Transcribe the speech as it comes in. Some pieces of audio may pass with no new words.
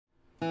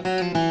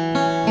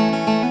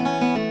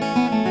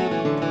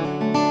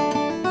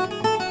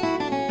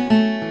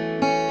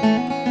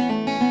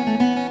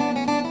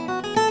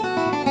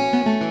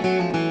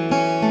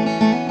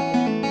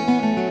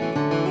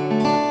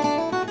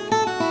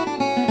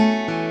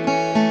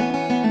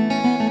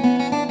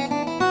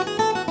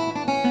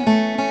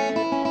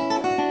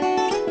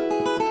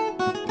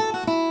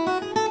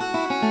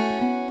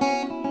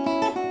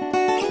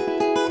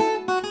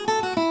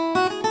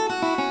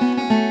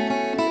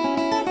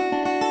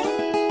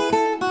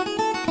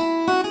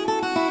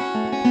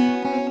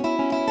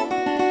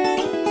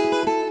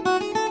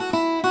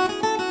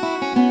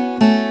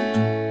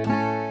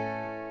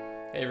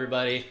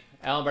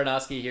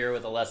Here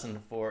with a lesson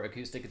for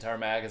Acoustic Guitar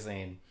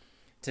Magazine.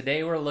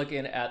 Today we're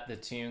looking at the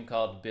tune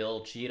called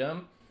Bill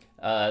Cheatham.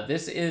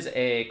 This is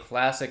a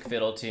classic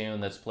fiddle tune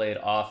that's played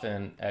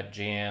often at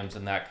jams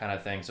and that kind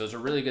of thing, so it's a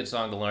really good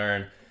song to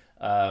learn.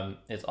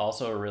 It's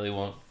also a really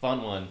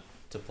fun one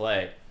to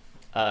play.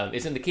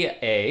 It's in the key of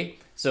A,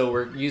 so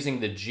we're using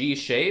the G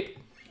shape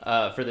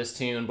for this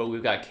tune, but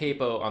we've got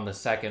capo on the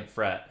 2nd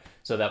fret.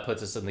 So that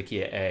puts us in the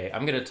key of A.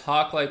 I'm going to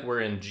talk like we're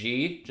in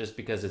G just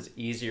because it's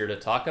easier to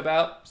talk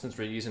about since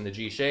we're using the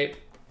G shape.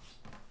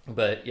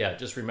 But yeah,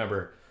 just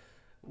remember,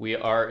 we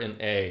are in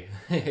A.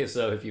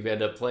 So if you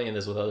end up playing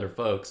this with other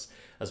folks,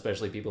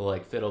 especially people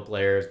like fiddle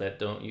players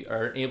that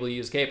aren't able to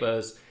use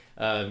capos,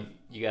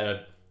 you got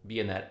to be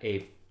in that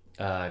A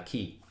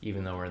key,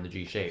 even though we're in the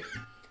G shape.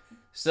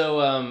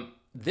 So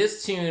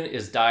this tune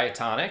is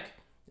diatonic.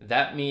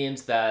 That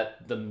means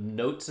that the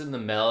notes in the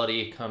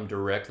melody come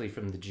directly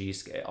from the G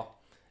scale.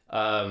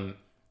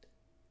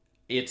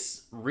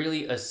 It's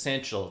really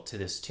essential to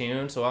this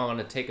tune, so I want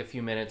to take a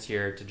few minutes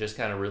here to just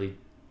kind of really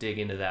dig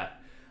into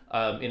that.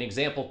 In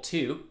example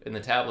 2, in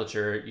the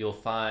tablature, you'll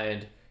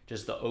find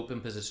just the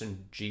open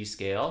position G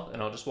scale,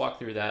 and I'll just walk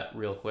through that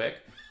real quick.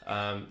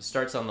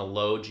 Starts on the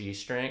low G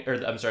string, or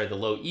I'm sorry, the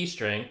low E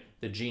string,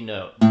 the G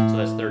note. So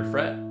that's 3rd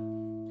fret,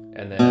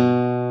 and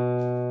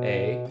then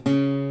A,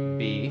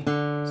 B,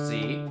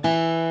 C,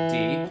 D,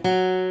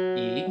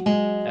 E,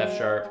 F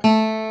sharp,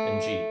 and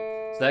G.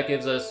 So that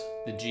gives us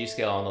the G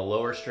scale on the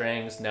lower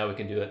strings. Now we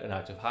can do it an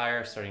octave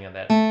higher, starting on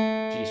that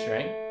G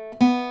string.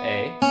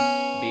 A,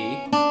 B,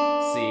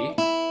 C,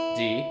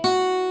 D,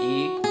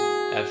 E,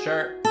 F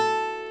sharp,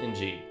 and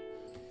G.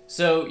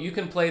 So you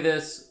can play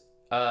this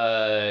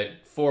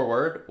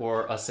forward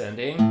or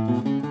ascending.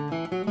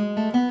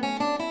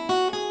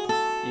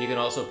 You can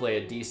also play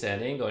it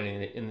descending,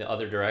 going in the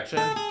other direction.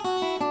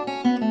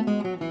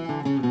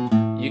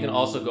 You can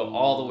also go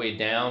all the way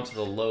down to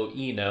the low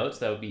E notes.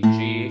 That would be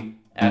G,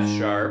 F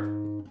sharp,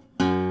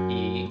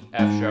 E,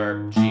 F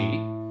sharp, G.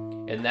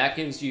 And that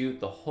gives you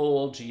the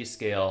whole G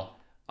scale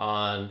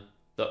on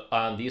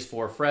these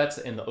 4 frets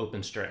in the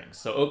open strings.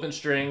 So open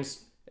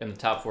strings in the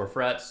top 4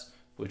 frets,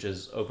 which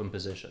is open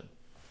position.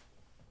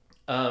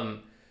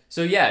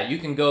 So yeah, you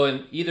can go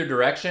in either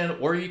direction,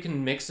 or you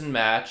can mix and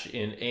match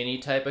in any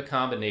type of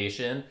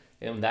combination,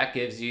 and that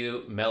gives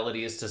you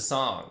melodies to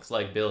songs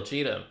like Bill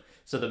Cheatham.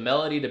 So the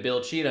melody to Bill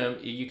Cheatham,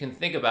 you can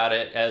think about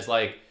it as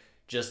like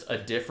just a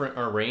different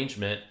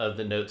arrangement of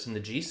the notes in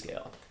the G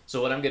scale.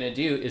 So what I'm going to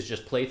do is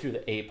just play through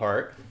the A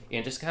part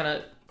and just kind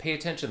of pay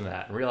attention to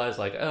that and realize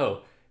like,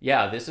 oh,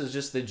 yeah, this is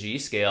just the G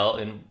scale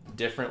in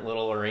different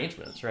little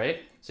arrangements,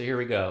 right? So here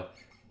we go.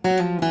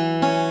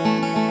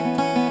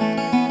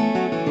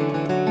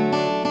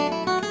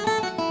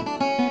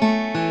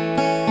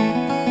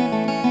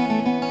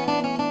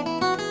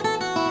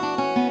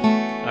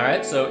 All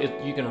right, so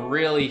you can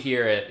really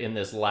hear it in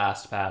this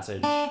last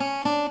passage.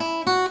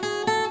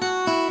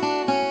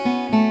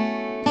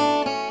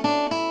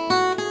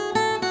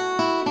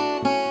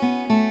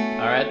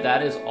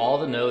 That is all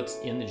the notes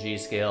in the G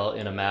scale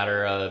in a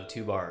matter of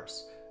 2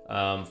 bars,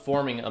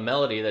 forming a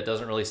melody that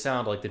doesn't really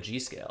sound like the G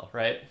scale,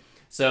 right?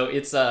 So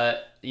it's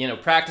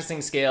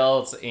practicing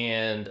scales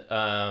and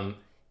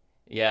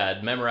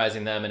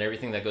memorizing them and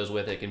everything that goes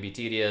with it can be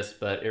tedious,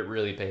 but it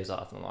really pays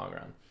off in the long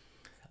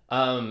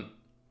run.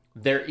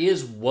 There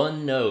is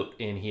one note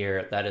in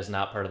here that is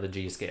not part of the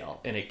G scale,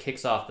 and it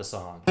kicks off the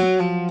song.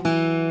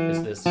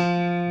 It's this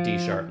D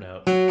sharp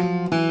note.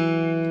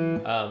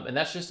 And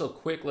that's just a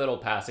quick little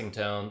passing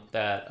tone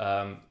that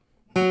kind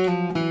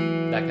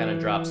of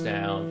drops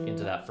down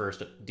into that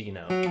first D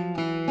note.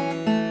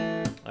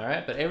 All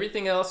right, but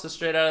everything else is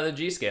straight out of the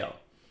G scale.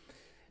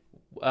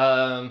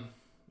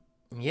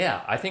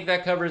 Yeah, I think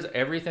that covers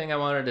everything I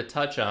wanted to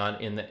touch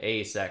on in the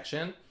A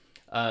section.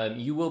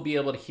 You will be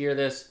able to hear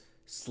this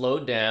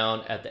slowed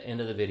down at the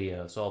end of the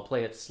video. So I'll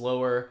play it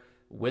slower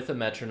with a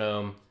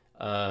metronome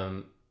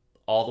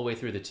all the way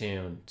through the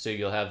tune. So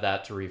you'll have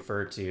that to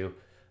refer to.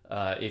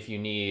 If you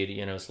need,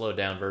 a slowed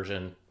down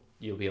version,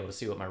 you'll be able to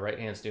see what my right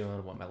hand's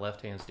doing, what my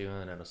left hand's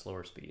doing at a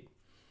slower speed.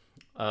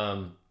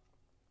 But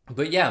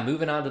yeah,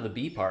 moving on to the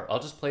B part. I'll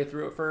just play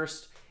through it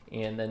first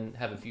and then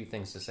have a few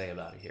things to say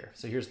about it here.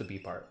 So here's the B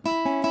part.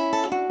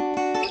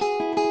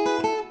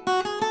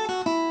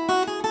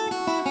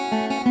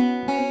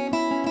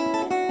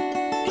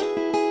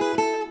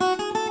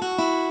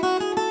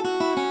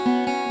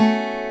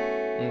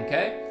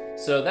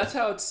 So that's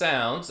how it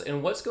sounds.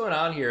 And what's going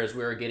on here is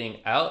we're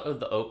getting out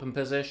of the open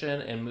position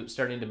and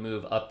starting to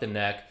move up the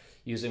neck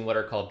using what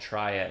are called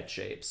triad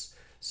shapes.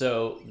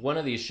 So one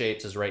of these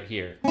shapes is right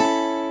here.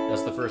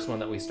 That's the first one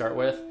that we start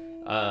with.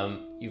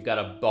 You've got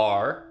a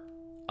bar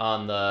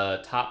on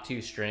the top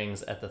 2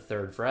 strings at the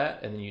 3rd fret,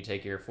 and then you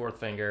take your 4th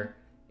finger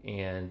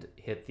and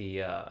hit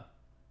the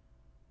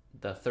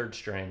 3rd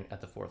string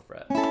at the 4th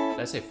fret. Did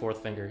I say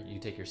 4th finger? You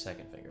take your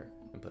 2nd finger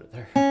and put it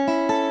there.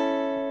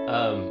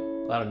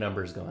 A lot of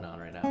numbers going on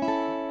right now.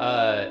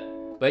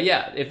 But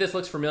yeah, if this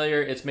looks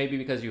familiar, it's maybe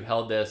because you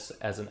held this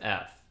as an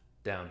F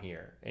down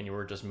here and you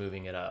were just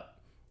moving it up.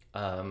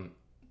 And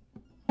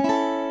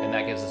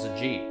that gives us a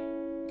G.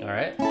 All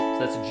right, so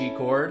that's a G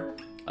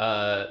chord.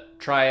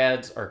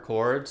 Triads are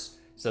chords,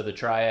 so the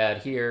triad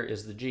here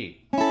is the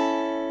G.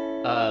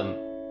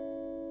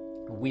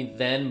 We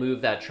then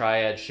move that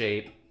triad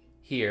shape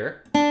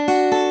here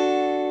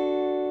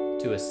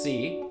to a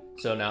C.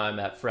 So now I'm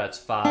at frets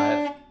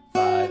 5,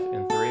 5,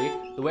 and 3.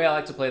 The way I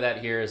like to play that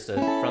here is to,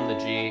 from the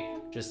G,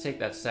 just take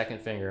that 2nd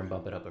finger and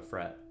bump it up a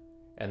fret.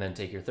 And then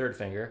take your 3rd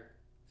finger,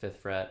 5th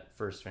fret,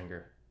 1st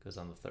finger goes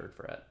on the 3rd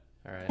fret.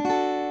 All right.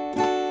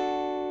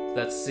 So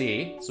that's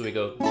C. So we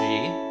go G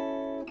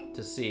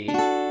to C.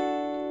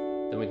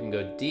 Then we can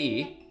go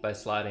D by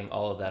sliding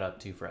all of that up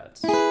 2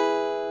 frets.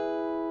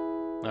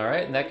 All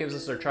right, and that gives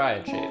us our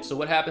triad shape. So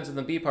what happens in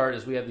the B part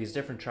is we have these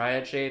different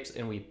triad shapes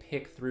and we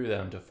pick through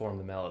them to form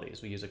the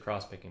melodies. We use a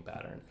cross-picking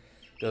pattern.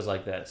 It goes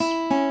like this.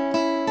 All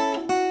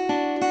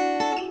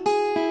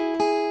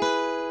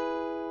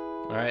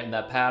right, and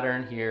that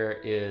pattern here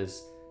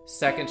is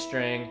 2nd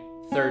string,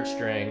 3rd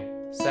string,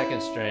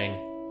 2nd string,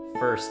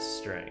 1st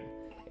string.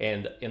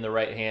 And in the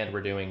right hand,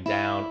 we're doing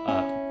down,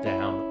 up,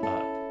 down,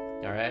 up.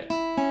 All right?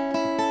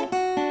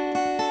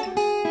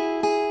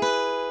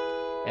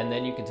 And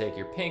then you can take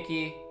your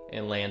pinky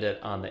and land it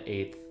on the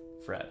 8th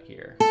fret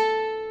here.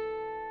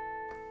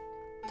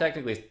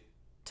 Technically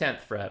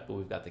 10th fret, but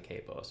we've got the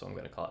capo, so I'm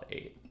going to call it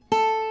 8.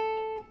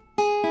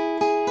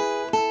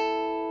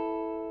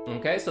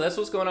 Okay, so that's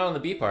what's going on in the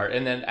B part.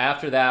 And then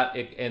after that,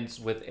 it ends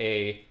with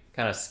a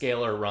kind of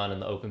scalar run in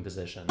the open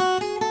position.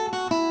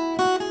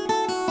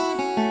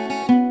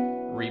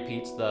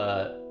 Repeats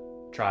the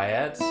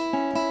triads.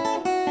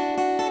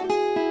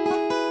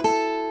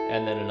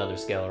 And then another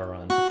scalar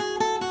run.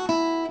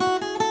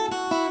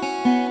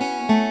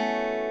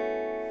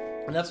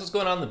 And that's what's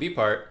going on in the B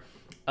part.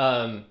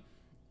 Yeah.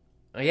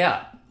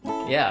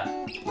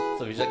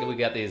 So we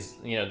got these,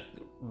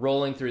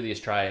 rolling through these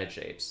triad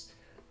shapes.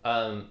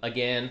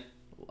 Again,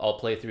 I'll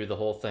play through the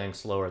whole thing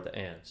slower at the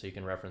end, so you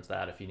can reference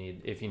that if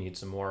you need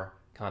some more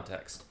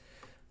context.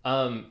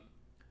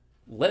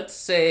 Let's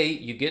say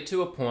you get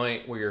to a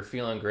point where you're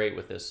feeling great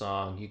with this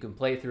song. You can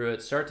play through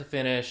it start to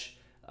finish,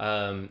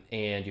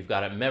 and you've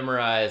got it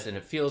memorized, and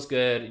it feels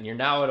good, and you're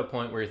now at a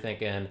point where you're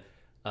thinking,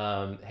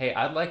 hey,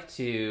 I'd like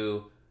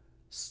to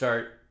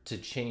start to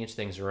change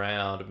things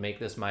around, make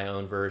this my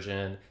own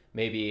version,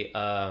 maybe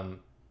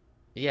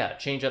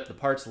change up the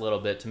parts a little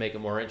bit to make it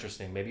more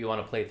interesting. Maybe you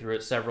want to play through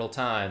it several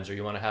times, or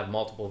you want to have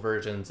multiple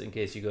versions in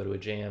case you go to a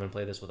jam and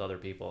play this with other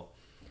people.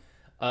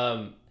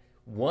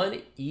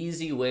 One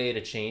easy way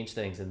to change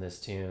things in this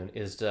tune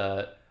is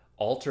to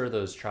alter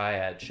those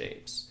triad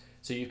shapes.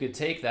 So you could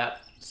take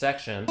that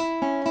section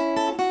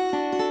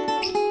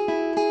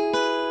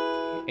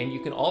and you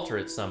can alter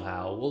it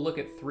somehow. We'll look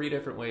at 3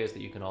 different ways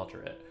that you can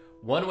alter it.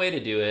 One way to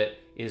do it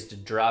is to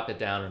drop it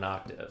down an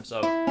octave.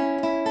 So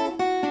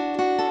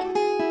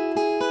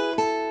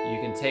you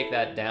can take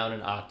that down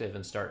an octave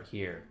and start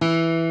here.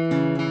 And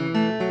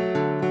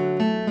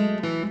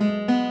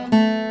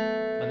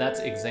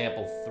that's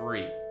example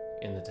 3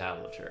 in the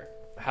tablature.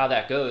 How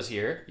that goes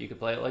here, you could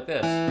play it like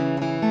this.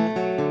 And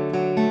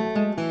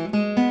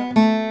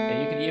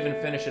you can even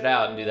finish it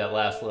out and do that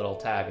last little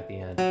tag at the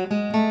end.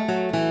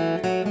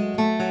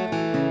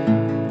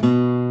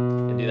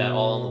 And do that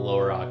all in the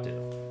lower octave.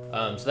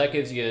 So that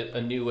gives you a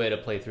new way to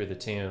play through the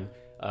tune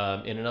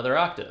in another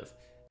octave.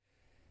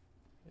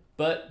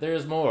 But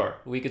there's more.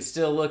 We could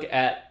still look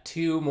at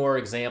 2 more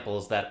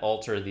examples that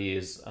alter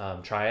these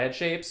triad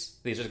shapes.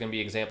 These are going to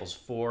be examples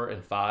 4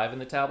 and 5 in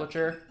the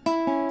tablature.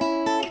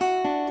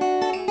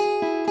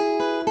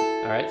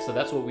 All right, so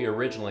that's what we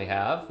originally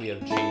have. We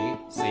have G,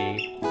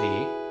 C,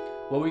 D.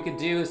 What we could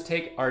do is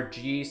take our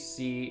G,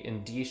 C,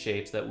 and D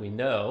shapes that we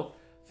know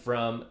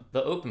from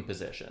the open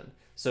position.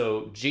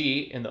 So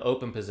G in the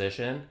open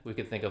position, we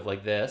could think of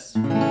like this,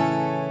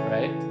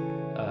 right?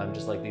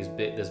 Just like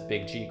this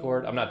big G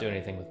chord. I'm not doing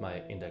anything with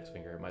my index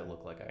finger. It might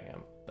look like I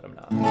am, but I'm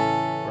not.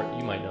 Or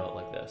you might know it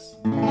like this.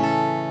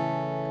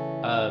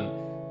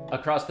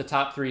 Across the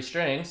top 3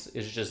 strings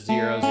is just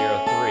 0, 0, 3,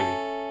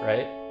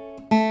 right?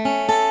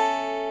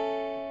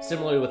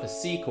 Similarly with a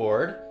C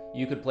chord,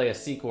 you could play a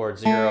C chord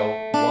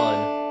 0,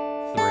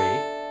 1, 3.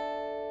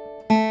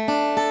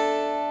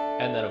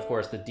 And then of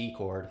course the D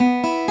chord, 2,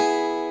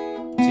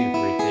 3,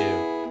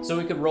 2. So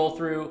we could roll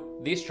through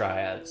these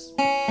triads.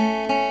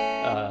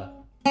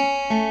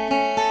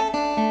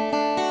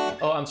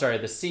 I'm sorry,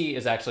 the C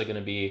is actually going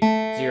to be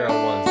 0,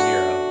 1,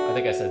 0. I I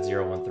think I said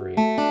 0, 1, 3.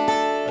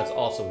 That's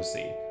also a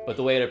C. But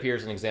the way it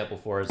appears in example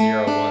 4 is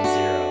 0, 1, 0.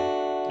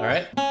 All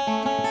right?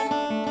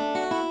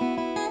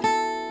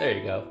 There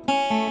you go.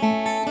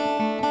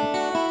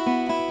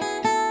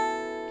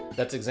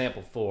 That's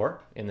example 4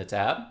 in the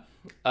tab.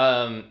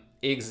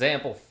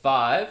 Example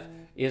 5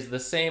 is the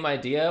same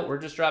idea. We're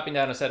just dropping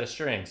down a set of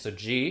strings. So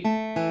G,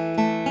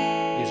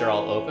 these are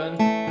all open.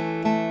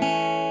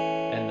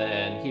 And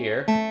then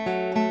here,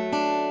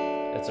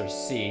 that's our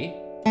C.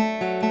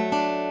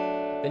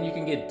 Then you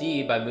can get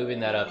D by moving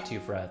that up 2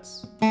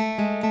 frets.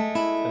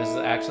 And this is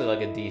actually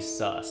like a D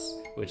sus,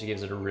 which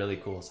gives it a really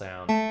cool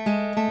sound.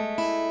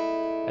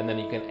 And then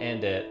you can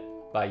end it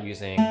by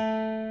using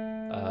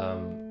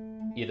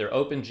either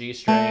open G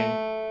string,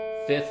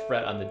 5th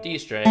fret on the D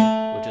string,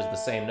 which is the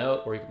same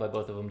note, or you can play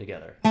both of them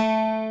together.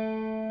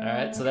 All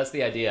right, so that's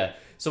the idea.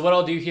 So what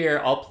I'll do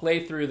here, I'll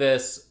play through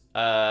this.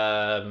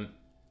 I'll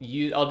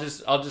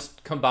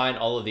just combine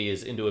all of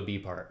these into a B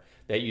part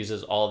that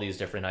uses all these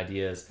different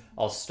ideas.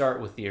 I'll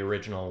start with the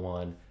original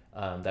one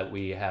that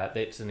we have.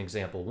 It's an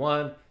example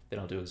 1, then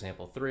I'll do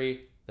example 3,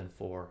 then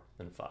 4,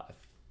 then 5.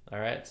 All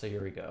right, so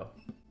here we go.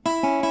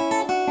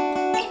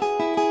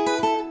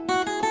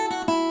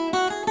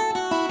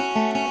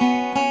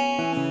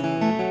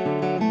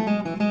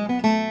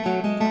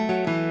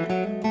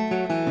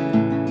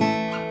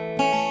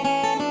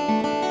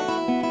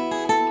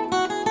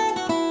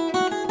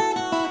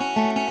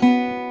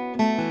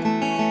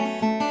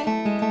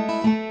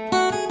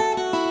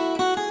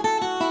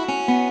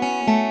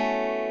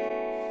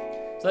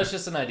 So that's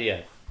just an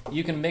idea.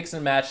 You can mix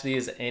and match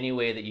these any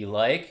way that you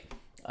like.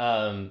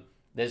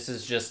 This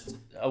is just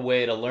a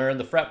way to learn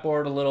the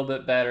fretboard a little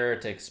bit better,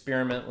 to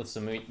experiment with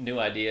some new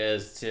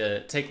ideas,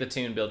 to take the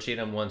tune Bill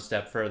Cheatham one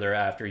step further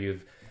after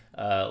you've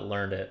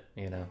learned it,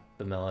 you know,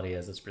 the melody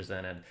as it's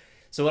presented.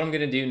 So what I'm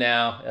going to do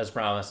now, as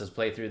promised, is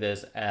play through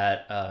this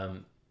at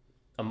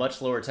a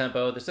much lower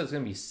tempo. This is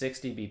going to be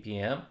 60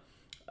 BPM.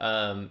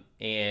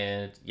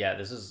 And yeah,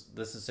 this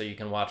is so you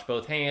can watch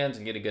both hands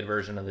and get a good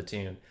version of the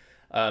tune.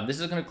 This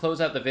is going to close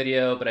out the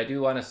video, but I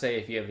do want to say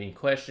if you have any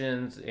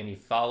questions, any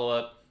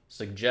follow-up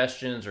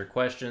suggestions or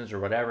questions or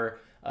whatever,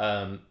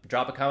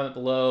 drop a comment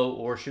below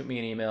or shoot me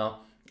an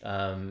email,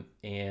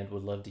 and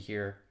would love to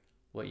hear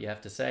what you have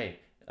to say.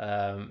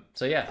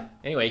 So yeah,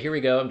 anyway, here we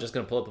go. I'm just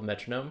going to pull up a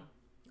metronome.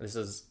 This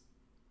is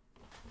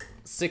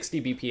 60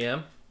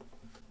 BPM.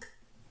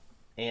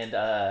 And,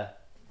 oh,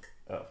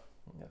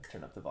 I'm going to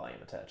turn up the volume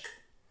a touch.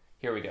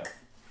 Here we go.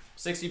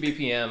 60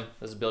 BPM.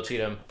 This is Bill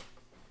Cheatham.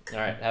 All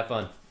right, have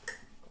fun.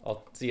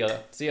 I'll see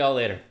y'all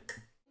later.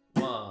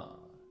 1,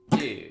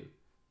 2.